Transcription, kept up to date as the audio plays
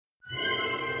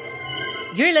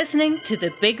You're listening to the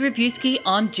Big Reviewski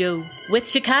on Joe with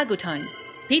Chicago Time.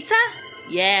 Pizza?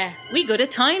 Yeah, we go to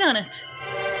town on it.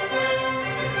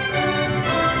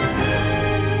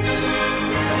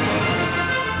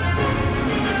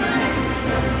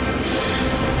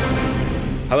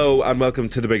 Hello and welcome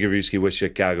to the Big Reviewski with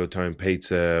Chicago Time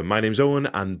Pizza. My name's Owen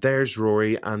and there's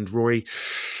Rory. And Rory,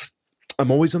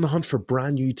 I'm always on the hunt for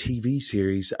brand new TV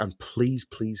series, and please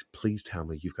tell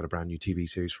me you've got a brand new TV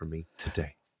series for me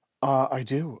today. I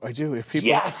do. If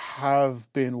people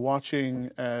have been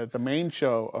watching the main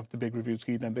show of the Big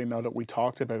Reviewski, then they know that we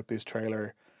talked about this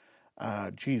trailer,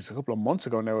 a couple of months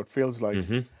ago now, it feels like.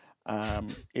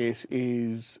 It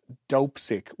is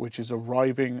Dopesick, which is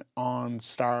arriving on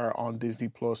Star on Disney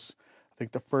Plus. I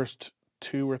think the first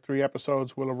 2 or 3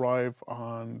 episodes will arrive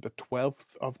on the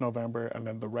 12th of November, and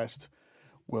then the rest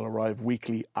will arrive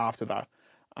weekly after that.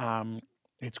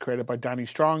 It's created by Danny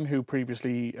Strong, who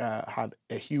previously had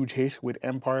a huge hit with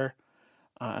Empire.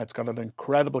 It's got an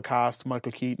incredible cast: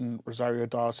 Michael Keaton, Rosario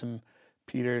Dawson,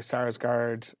 Peter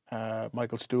Sarsgaard,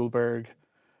 Michael Stuhlbarg.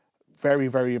 Very,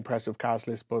 very impressive cast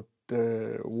list, but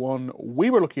the one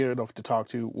we were lucky enough to talk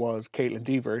to was Kaitlyn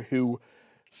Dever, who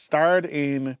starred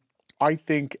in, I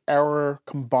think, our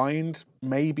combined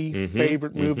maybe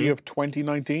favourite movie of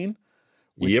 2019,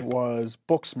 which was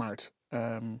Booksmart,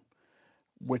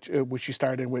 which she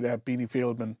starred in with Beanie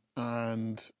Fieldman,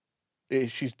 and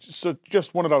she's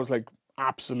just one of those like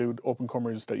absolute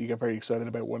up-and-comers that you get very excited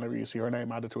about whenever you see her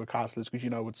name added to a cast list, because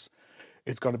you know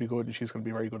it's going to be good and she's going to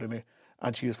be very good in it.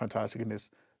 And she is fantastic in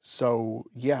this. So,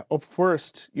 yeah, up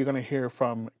first, you're going to hear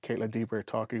from Kaitlyn Dever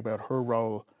talking about her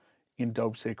role in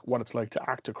Dopesick, what it's like to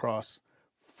act across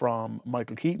from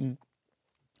Michael Keaton.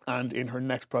 And in her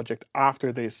next project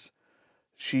after this,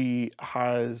 she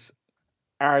has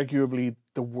arguably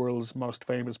the world's most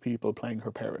famous people playing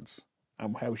her parents,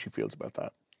 and how she feels about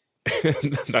that.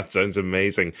 That sounds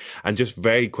amazing. And just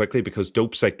very quickly, because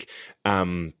Dopesick,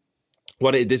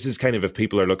 this is kind of, if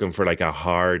people are looking for like a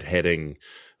hard-hitting,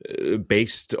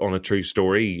 based on a true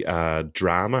story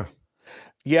drama.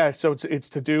 Yeah, so it's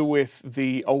to do with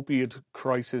the opioid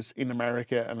crisis in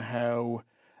America and how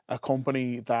a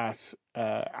company that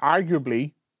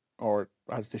arguably, or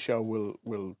as the show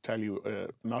will tell you,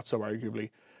 not so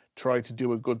arguably, tried to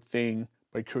do a good thing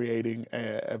by creating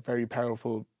a very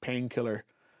powerful painkiller,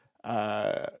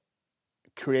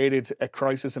 created a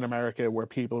crisis in America where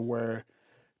people were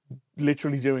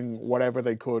literally doing whatever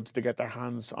they could to get their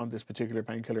hands on this particular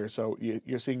painkiller. So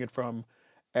you're seeing it from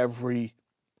every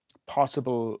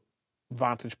possible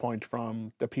vantage point,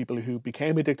 from the people who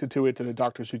became addicted to it, to the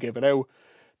doctors who gave it out,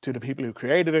 to the people who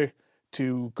created it,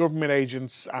 to government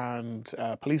agents and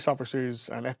police officers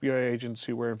and FBI agents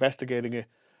who were investigating it.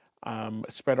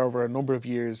 Spread over a number of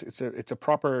years. It's a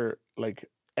proper like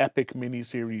epic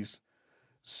mini-series.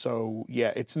 So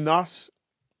yeah, it's not,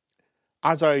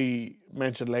 as I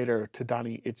mentioned later to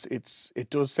Danny, it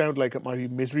does sound like it might be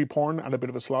misery porn and a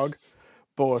bit of a slog,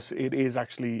 but it is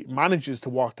actually manages to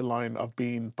walk the line of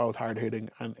being both hard-hitting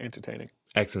and entertaining.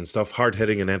 Excellent stuff.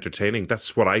 Hard-hitting and entertaining.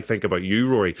 That's what I think about you,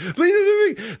 Rory.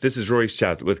 This is Rory's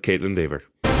Chat with Kaitlyn Dever.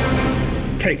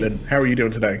 Kaitlyn, how are you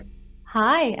doing today?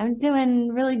 Hi, I'm doing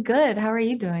really good. How are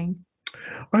you doing?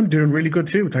 I'm doing really good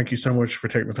too. Thank you so much for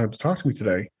taking the time to talk to me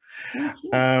today. Thank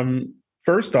you.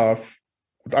 First off,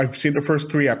 I've seen the first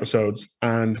 3 episodes,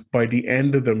 and by the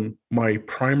end of them, my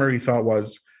primary thought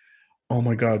was, oh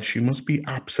my God, she must be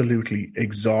absolutely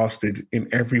exhausted in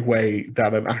every way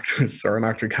that an actress or an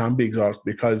actor can be exhausted,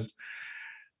 because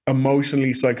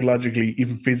emotionally, psychologically,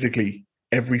 even physically,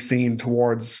 every scene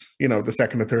towards, the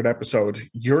second or third episode,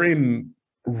 you're in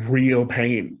real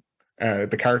pain.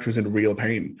 The character's in real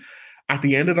pain. At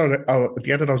the end of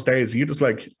those days, you're just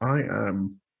like,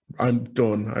 I'm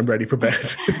done. I'm ready for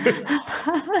bed.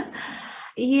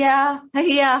 Yeah.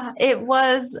 It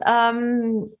was.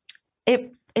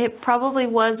 It probably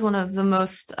was one of the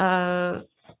most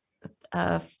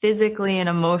physically and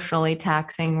emotionally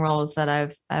taxing roles that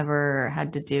I've ever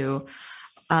had to do,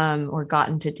 or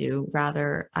gotten to do,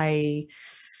 rather. There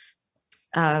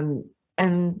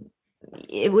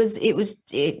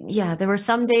were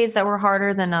some days that were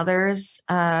harder than others.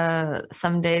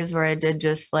 Some days where I did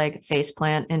just like face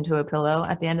plant into a pillow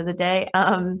at the end of the day.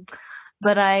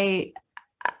 But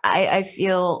I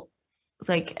feel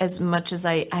like, as much as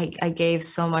I gave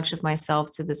so much of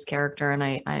myself to this character, and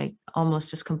I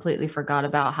almost just completely forgot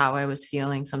about how I was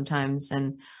feeling sometimes,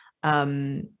 and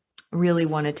really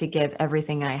wanted to give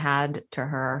everything I had to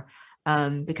her,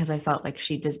 because I felt like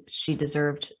she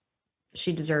deserves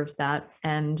that.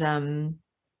 And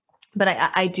but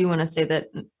I do want to say that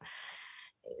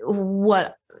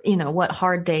what what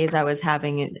hard days I was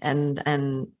having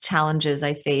and challenges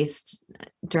I faced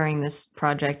during this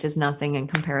project is nothing in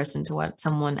comparison to what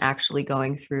someone actually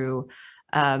going through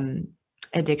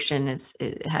addiction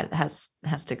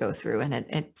has to go through. And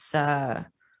it's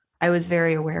I was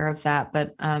very aware of that,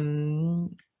 but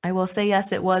I will say,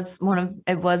 yes, it was one of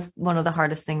the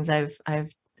hardest things I've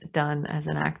done as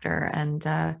an actor. And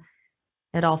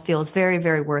it all feels very,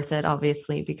 very worth it,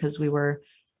 obviously, because we were,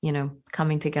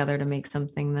 coming together to make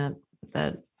something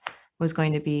that was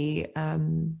going to be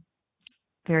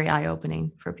very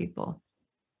eye-opening for people.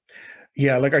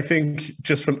 Yeah, like I think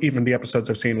just from even the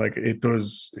episodes I've seen, like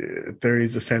there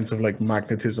is a sense of like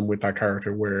magnetism with that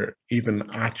character, where even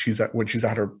when she's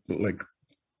at her like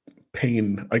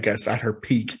pain, I guess, at her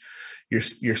peak,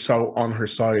 you're so on her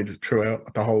side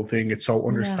throughout the whole thing. It's so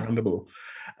understandable.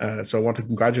 Yeah. So I want to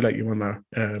congratulate you on that.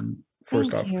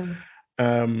 First off.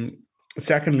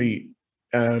 Secondly,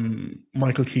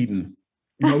 Michael Keaton.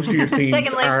 Most of your scenes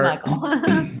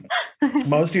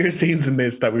most of your scenes in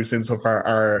this that we've seen so far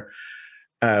are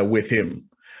with him,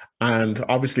 and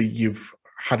obviously you've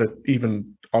had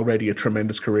even already a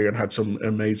tremendous career and had some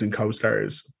amazing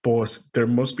co-stars. But there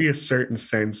must be a certain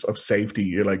sense of safety.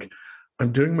 You're like,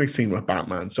 I'm doing my scene with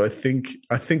Batman, so I think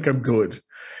I'm good.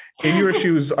 In your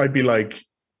shoes, I'd be like,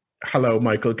 hello,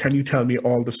 Michael, can you tell me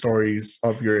all the stories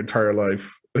of your entire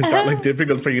life? Is that like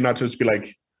difficult for you not to just be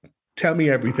like, tell me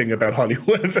everything about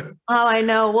Hollywood? Oh, I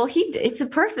know. Well, that's a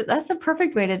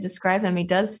perfect way to describe him. He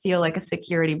does feel like a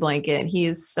security blanket. He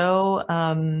is so,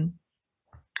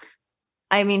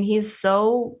 he's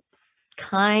so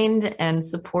kind and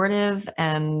supportive,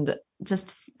 and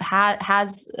just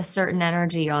has a certain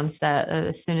energy on set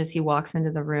as soon as he walks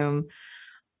into the room.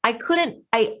 I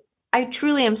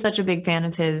truly am such a big fan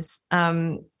of his.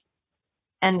 And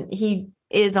he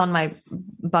is on my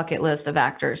bucket list of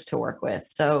actors to work with.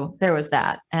 So there was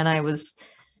that. And I was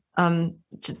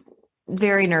just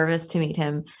very nervous to meet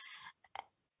him.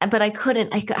 But I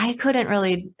couldn't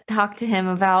really talk to him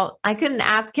I couldn't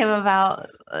ask him about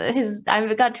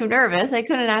I got too nervous. I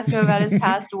couldn't ask him about his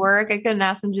past work. I couldn't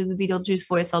ask him to do the Beetlejuice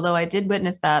voice, although I did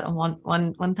witness that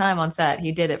one time on set.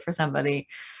 He did it for somebody.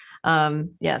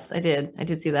 Yes, I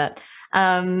did see that.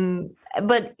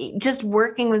 But just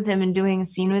working with him and doing a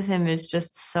scene with him is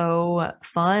just so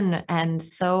fun and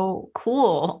so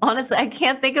cool. Honestly, I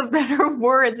can't think of better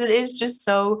words. It is just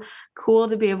so cool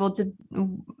to be able to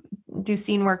do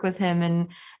scene work with him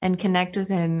and connect with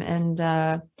him. And,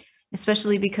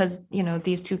 especially because,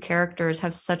 these two characters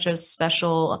have such a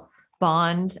special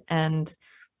bond. And,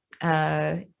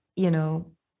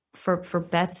 for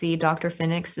Betsy, Dr.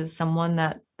 Phoenix is someone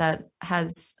that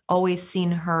has always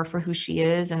seen her for who she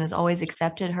is and has always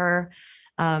accepted her,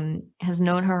 has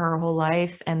known her whole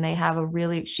life, and they have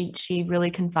she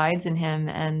really confides in him,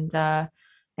 and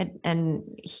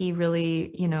he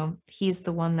really, he's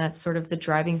the one that's sort of the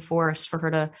driving force for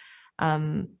her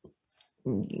to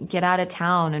get out of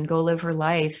town and go live her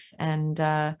life and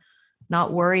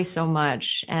not worry so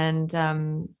much. And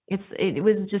it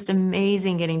was just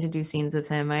amazing getting to do scenes with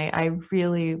him. I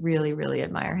really, really, really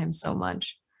admire him so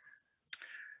much.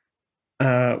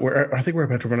 I think we're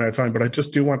about to run out of time, but I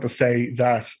just do want to say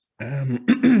that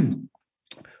Booksmart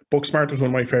was one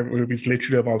of my favorite movies,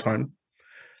 literally of all time.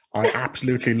 I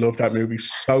absolutely love that movie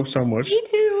so much. Me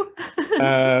too.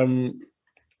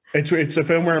 It's a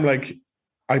film where I'm like,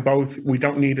 we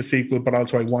don't need a sequel, but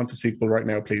also I want a sequel right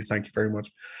now, please. Thank you very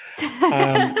much.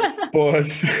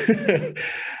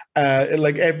 But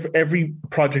like every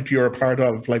project you're a part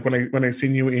of, like when I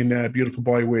seen you in Beautiful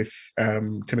Boy with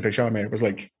Timothée Chalamet, it was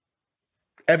like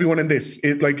everyone in this.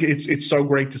 It's so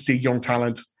great to see young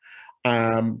talent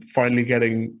finally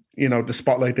getting the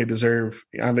spotlight they deserve,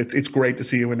 and it's great to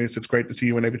see you in this. It's great to see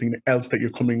you in everything else that you're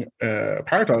coming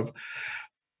part of.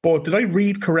 But did I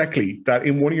read correctly that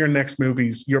in one of your next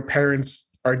movies, your parents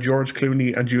are George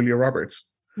Clooney and Julia Roberts?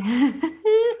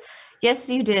 Yes,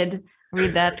 you did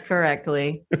read that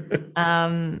correctly.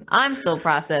 I'm still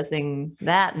processing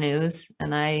that news,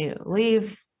 and I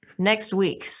leave next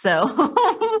week. So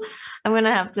I'm going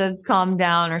to have to calm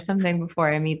down or something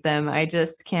before I meet them. I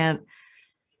just can't.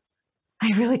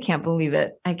 I really can't believe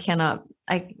it. I cannot.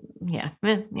 Yeah,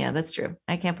 that's true.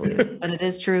 I can't believe it, but it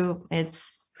is true.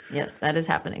 Yes, that is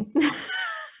happening.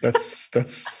 That's.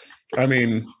 I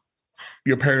mean,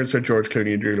 your parents are George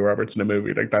Clooney and Julia Roberts in a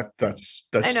movie like that. That's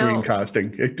dream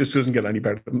casting. It just doesn't get any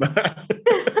better than that.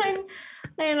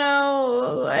 I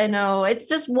know. It's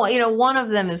just one of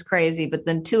them is crazy, but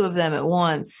then two of them at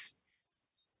once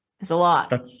is a lot.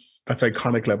 That's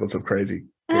iconic levels of crazy.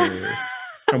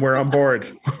 And we're on board.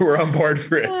 We're on board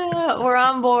for it. We're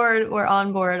on board. We're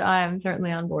on board. I am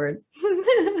certainly on board.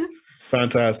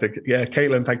 Fantastic. Yeah,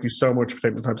 Kaitlyn, thank you so much for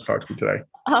taking the time to talk to me today.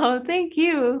 Oh, thank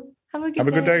you. Have a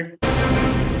good day.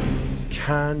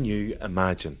 Can you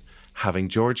imagine having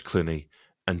George Clooney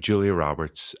and Julia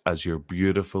Roberts as your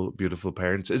beautiful, beautiful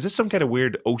parents? Is this some kind of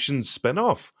weird Ocean's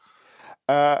spin-off?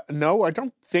 No, I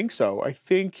don't think so. I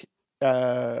think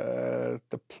the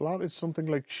plot is something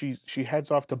like she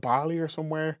heads off to Bali or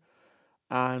somewhere,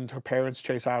 and her parents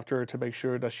chase after her to make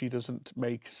sure that she doesn't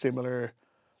make similar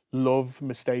love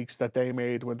mistakes that they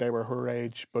made when they were her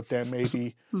age. But then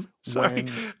maybe Sorry,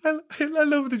 I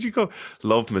love that you go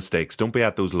love mistakes. Don't be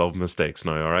at those love mistakes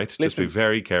now, all right? Just be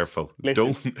very careful.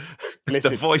 Don't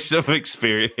the voice of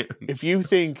experience. If you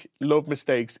think Love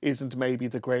Mistakes isn't maybe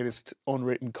the greatest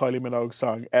unwritten Kylie Minogue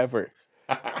song ever.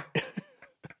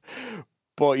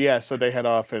 But yeah, so they head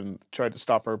off and try to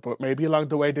stop her. But maybe along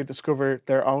the way they discover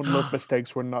their own love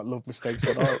mistakes were not love mistakes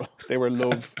at all. They were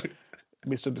love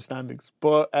misunderstandings.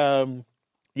 But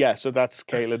yeah, so that's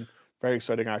Kaitlyn, very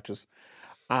exciting actress.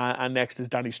 And next is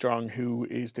Danny Strong, who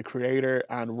is the creator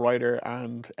and writer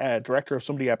and director of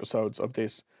some of the episodes of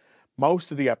this.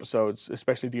 Most of the episodes,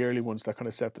 especially the early ones that kind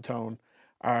of set the tone,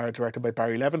 are directed by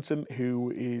Barry Levinson,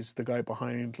 who is the guy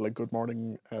behind like Good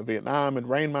Morning Vietnam and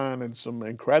Rain Man and some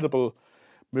incredible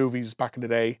movies back in the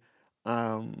day.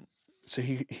 So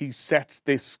he sets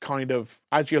this kind of,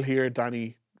 as you'll hear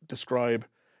Danny describe,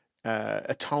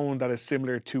 a tone that is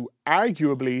similar to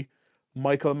arguably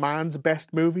Michael Mann's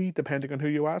best movie, depending on who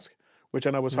you ask, which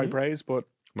I know was high praise, but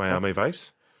Miami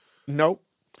Vice? No.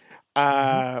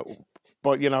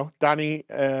 But, you know, Danny,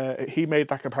 he made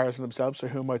that comparison himself, so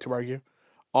who am I to argue?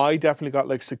 I definitely got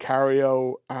like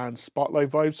Sicario and Spotlight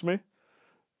vibes to me.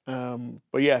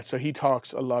 But yeah, so he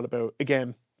talks a lot about,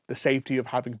 again, the safety of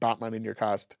having Batman in your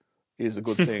cast is a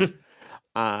good thing.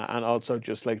 And also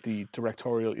just like the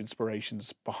directorial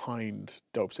inspirations behind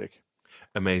Dopesick.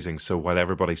 Amazing. So while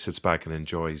everybody sits back and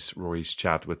enjoys Rory's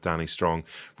chat with Danny Strong,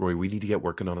 Rory, we need to get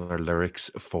working on our lyrics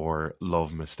for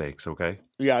Love Mistakes, okay?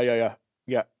 Yeah.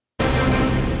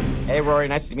 Hey, Rory,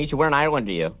 nice to meet you. Where in Ireland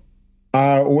are you?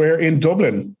 We're in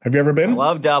Dublin. Have you ever been? I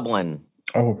love Dublin.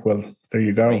 Oh, well, there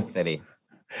you go. Great city.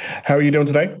 How are you doing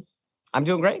today? I'm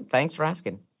doing great. Thanks for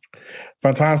asking.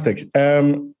 Fantastic.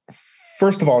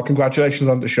 First of all, congratulations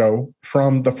on the show.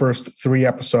 From the first 3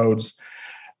 episodes,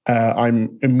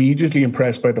 I'm immediately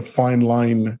impressed by the fine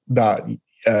line that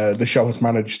the show has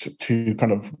managed to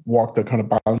kind of walk the kind of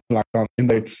balance line on. In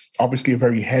that it's obviously a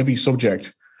very heavy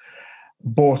subject,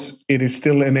 but it is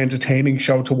still an entertaining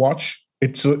show to watch.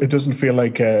 It doesn't feel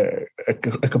like a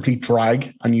complete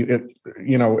drag, and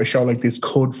a show like this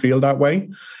could feel that way.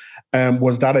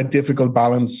 Was that a difficult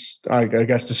balance, I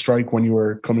guess, to strike when you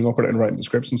were coming up with it and writing the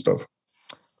scripts and stuff?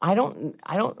 I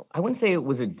wouldn't say it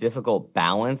was a difficult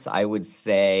balance. I would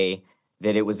say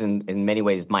that it was in many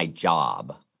ways my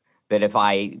job. That if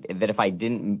I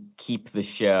didn't keep the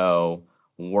show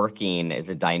working as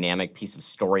a dynamic piece of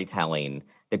storytelling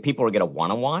that people are going to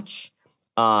want to watch,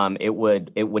 it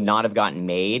would not have gotten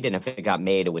made, and if it got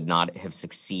made, it would not have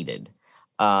succeeded.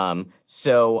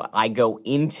 So I go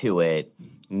into it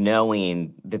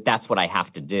knowing that that's what I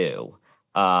have to do.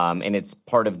 And it's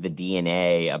part of the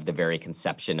DNA of the very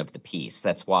conception of the piece.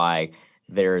 That's why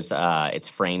it's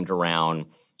framed around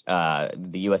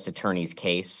the U.S. Attorney's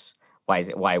case.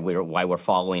 Why we're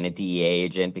following a DEA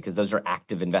agent, because those are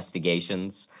active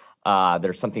investigations.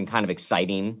 There's something kind of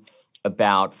exciting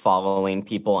about following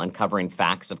people, uncovering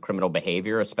facts of criminal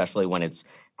behavior, especially when it's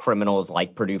criminals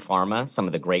like Purdue Pharma, some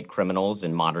of the great criminals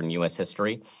in modern U.S.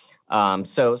 history.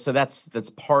 So that's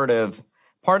part of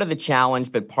the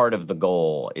challenge, but part of the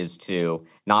goal is to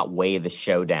not weigh the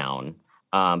show down,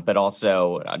 but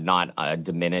also not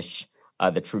diminish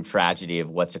the true tragedy of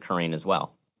what's occurring as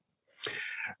well.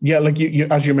 Yeah, like you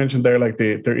as you mentioned there, like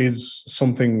there is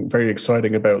something very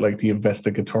exciting about like the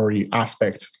investigatory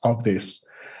aspect of this.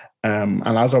 And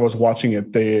as I was watching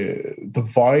it, the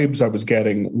vibes I was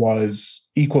getting was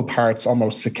equal parts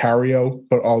almost Sicario,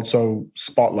 but also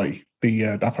Spotlight,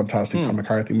 that fantastic Tom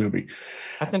McCarthy movie.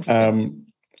 That's interesting.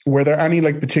 Were there any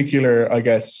like particular, I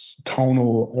guess,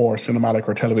 tonal or cinematic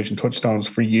or television touchstones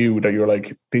for you that you're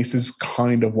like, this is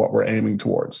kind of what we're aiming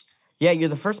towards? Yeah, you're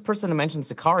the first person to mention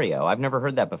Sicario. I've never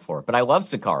heard that before, but I love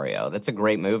Sicario. That's a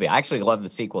great movie. I actually love the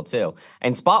sequel too.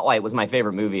 And Spotlight was my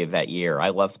favorite movie of that year. I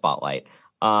love Spotlight.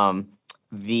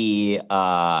 The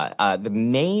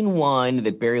main one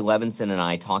that Barry Levinson and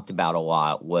I talked about a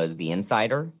lot was The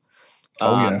Insider.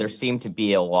 There seemed to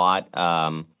be a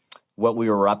lot. What we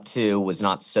were up to was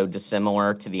not so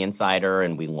dissimilar to The Insider,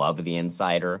 and we love The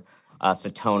Insider. So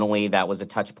tonally, that was a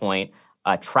touch point.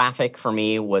 Traffic for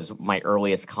me was my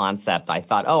earliest concept. I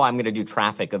thought, oh, I'm going to do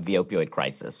Traffic of the opioid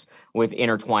crisis with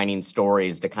intertwining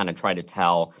stories to kind of try to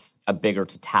tell a bigger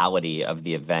totality of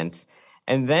the event.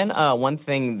 And then one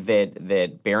thing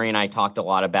that Barry and I talked a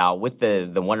lot about with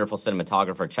the wonderful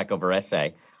cinematographer Checo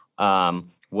Verese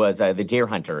was the Deer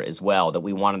Hunter as well, that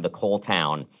we wanted the coal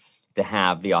town to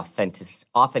have the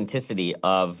authenticity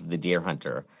of the Deer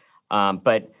Hunter.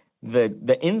 But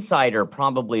the Insider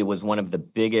probably was one of the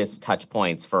biggest touch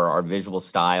points for our visual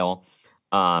style.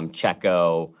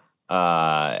 Checo,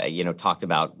 talked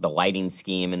about the lighting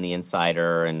scheme in the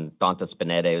Insider, and Dante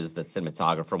Spinetta is the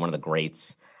cinematographer, one of the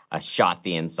greats, shot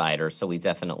the Insider. So we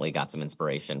definitely got some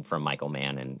inspiration from Michael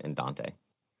Mann and Dante.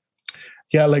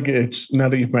 Yeah, like it's now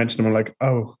that you've mentioned them, I'm like,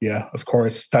 oh yeah, of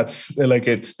course. That's like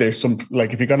there's some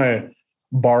like if you're gonna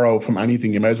borrow from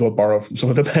anything, you might as well borrow from some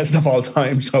of the best of all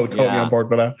time. So totally on board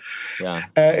for that. Yeah,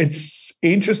 it's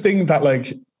interesting that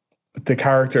like the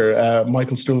character,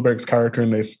 Michael Stuhlbarg's character in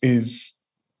this it's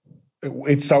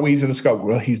so easy to go,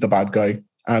 well, he's the bad guy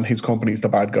and his company's the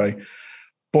bad guy.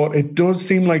 But it does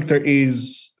seem like there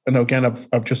is, and again,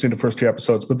 I've just seen the first 2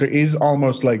 episodes, but there is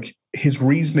almost like his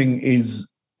reasoning is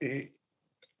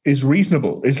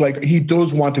reasonable. It's like he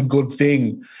does want a good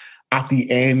thing at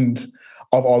the end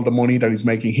of all the money that he's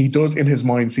making. He does in his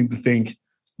mind seem to think,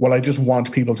 well, I just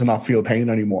want people to not feel pain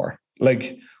anymore.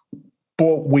 Like,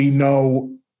 but we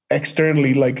know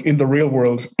externally, like in the real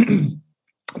world,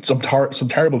 some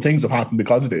terrible things have happened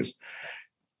because of this.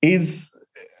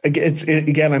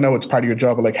 Again, I know it's part of your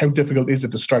job, but like how difficult is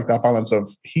it to strike that balance of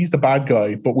he's the bad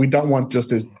guy, but we don't want just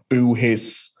this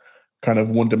boo-hiss kind of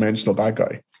one-dimensional bad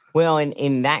guy. Well,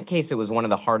 in that case, it was one of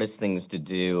the hardest things to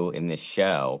do in this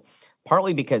show,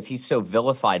 partly because he's so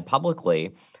vilified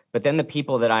publicly, but then the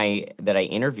people that I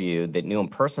interviewed that knew him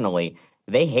personally,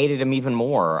 they hated him even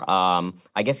more.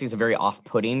 I guess he's a very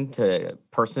off-putting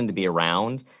person to be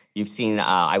around. You've seen,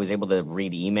 I was able to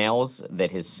read emails that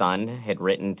his son had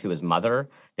written to his mother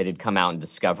that had come out in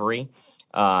Discovery.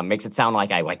 Makes it sound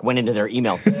like I went into their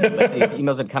email system, but these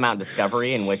emails had come out in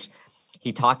Discovery in which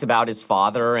he talked about his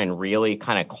father in really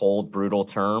kind of cold, brutal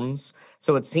terms.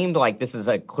 So it seemed like this is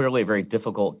clearly a very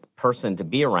difficult person to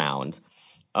be around.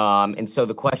 And so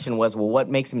the question was, well, what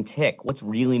makes him tick? What's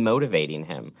really motivating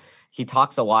him? He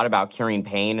talks a lot about curing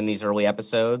pain in these early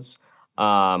episodes.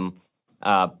 Does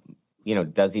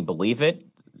he believe it?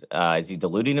 Is he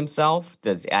deluding himself?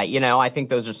 I think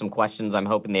those are some questions I'm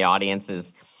hoping the audience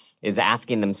is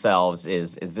asking themselves.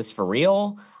 Is this for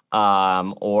real?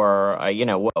 What's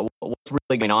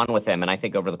really going on with him? And I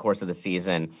think over the course of the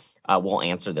season, we'll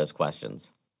answer those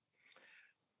questions.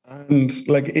 And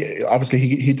obviously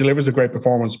he delivers a great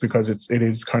performance because it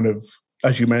is kind of,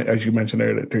 as you mentioned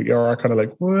earlier, you are kind of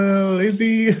like, well, is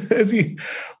he?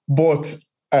 But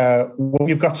when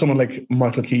you've got someone like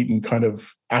Michael Keaton kind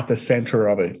of at the center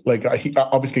of it, like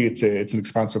obviously it's an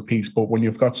expansive piece, but when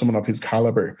you've got someone of his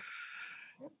caliber,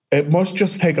 it must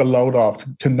just take a load off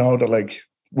to know that like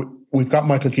we've got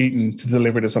Michael Keaton to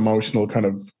deliver this emotional kind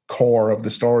of core of the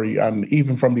story. And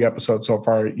even from the episode so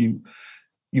far, you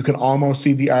can almost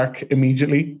see the arc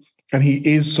immediately. And he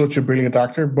is such a brilliant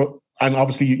actor. And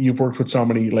obviously you've worked with so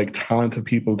many like talented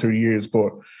people through the years,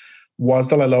 but was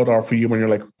that a load off for you when you're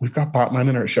like, we've got Batman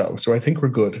in our show, so I think we're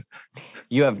good?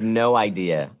 You have no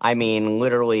idea. I mean,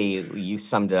 literally, you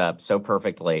summed it up so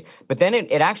perfectly. But then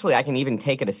it actually, I can even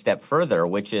take it a step further,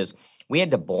 which is we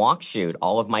had to block shoot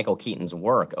all of Michael Keaton's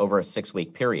work over a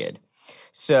 6-week period.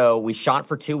 So we shot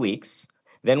for 2 weeks.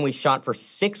 Then we shot for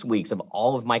 6 weeks of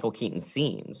all of Michael Keaton's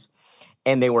scenes,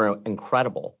 and they were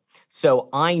incredible. So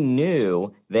I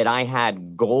knew that I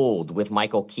had gold with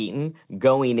Michael Keaton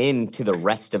going into the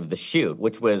rest of the shoot,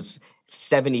 which was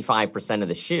 75% of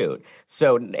the shoot.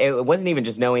 So it wasn't even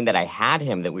just knowing that I had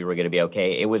him that we were going to be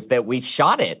okay. It was that we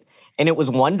shot it, and it was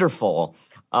wonderful.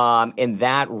 And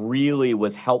that really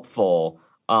was helpful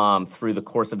through the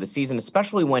course of the season,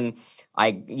 especially when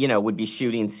I, would be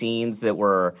shooting scenes that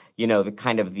were, the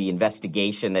kind of the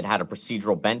investigation that had a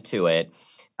procedural bent to it.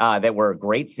 That were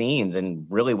great scenes and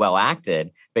really well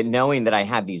acted, but knowing that I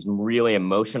had these really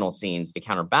emotional scenes to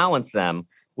counterbalance them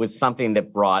was something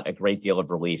that brought a great deal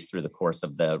of relief through the course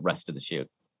of the rest of the shoot.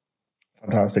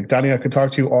 Fantastic. Danny, I could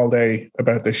talk to you all day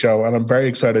about this show, and I'm very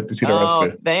excited to see the rest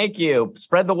of it. Thank you.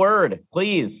 Spread the word,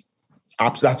 please.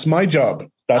 That's my job.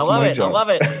 That's my job. I love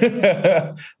it.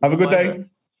 Have a good day.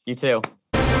 You too.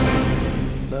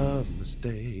 Love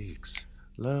mistakes.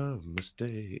 Love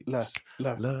mistakes.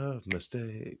 Love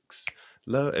mistakes.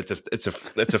 It's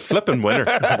a flipping winner.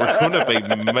 We're going to be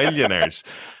millionaires.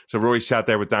 So Rory's chat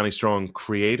there with Danny Strong,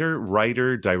 creator,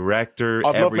 writer, director,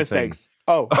 of everything. Love Mistakes.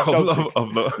 Oh,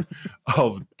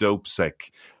 of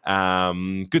Dopesick.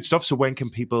 Good stuff. So when can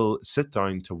people sit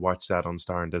down to watch that on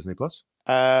Star and Disney Plus?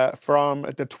 From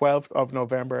the 12th of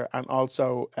November, and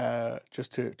also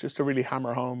just to really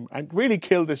hammer home and really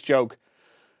kill this joke.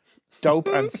 Dope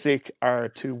and sick are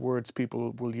two words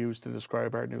people will use to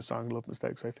describe our new song, Love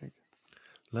Mistakes, I think.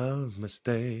 Love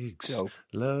mistakes. Dope.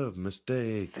 Love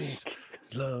mistakes. Sick.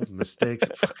 Love mistakes.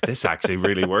 Fuck, this actually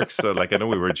really works. So, I know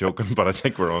we were joking, but I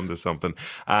think we're on to something.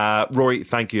 Rory,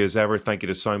 thank you as ever. Thank you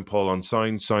to Sound Paul on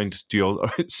Sound. Sound.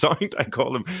 I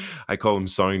call him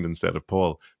Sound instead of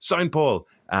Paul. Sound Paul.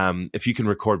 If you can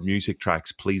record music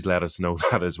tracks, please let us know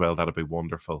that as well. That'd be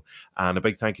wonderful. And a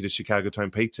big thank you to Chicago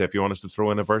Town Pizza. If you want us to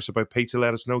throw in a verse about pizza,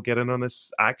 let us know. Get in on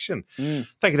this action. Thank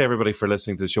you to everybody for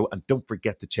listening to the show. And don't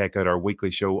forget to check out our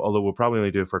weekly show, although we'll probably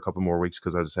only do it for a couple more weeks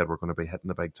because, as I said, we're going to be hitting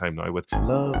the big time now with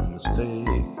Love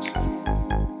Mistakes.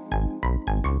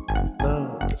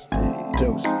 Love Mistakes.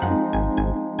 Dose.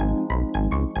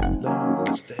 Love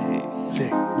Mistakes.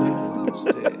 Sick. Love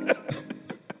Mistakes.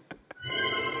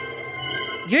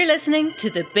 You're listening to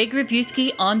the Big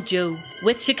Reviewski on Joe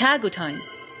with Chicago Town.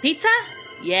 Pizza?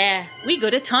 Yeah, we go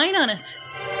to town on it.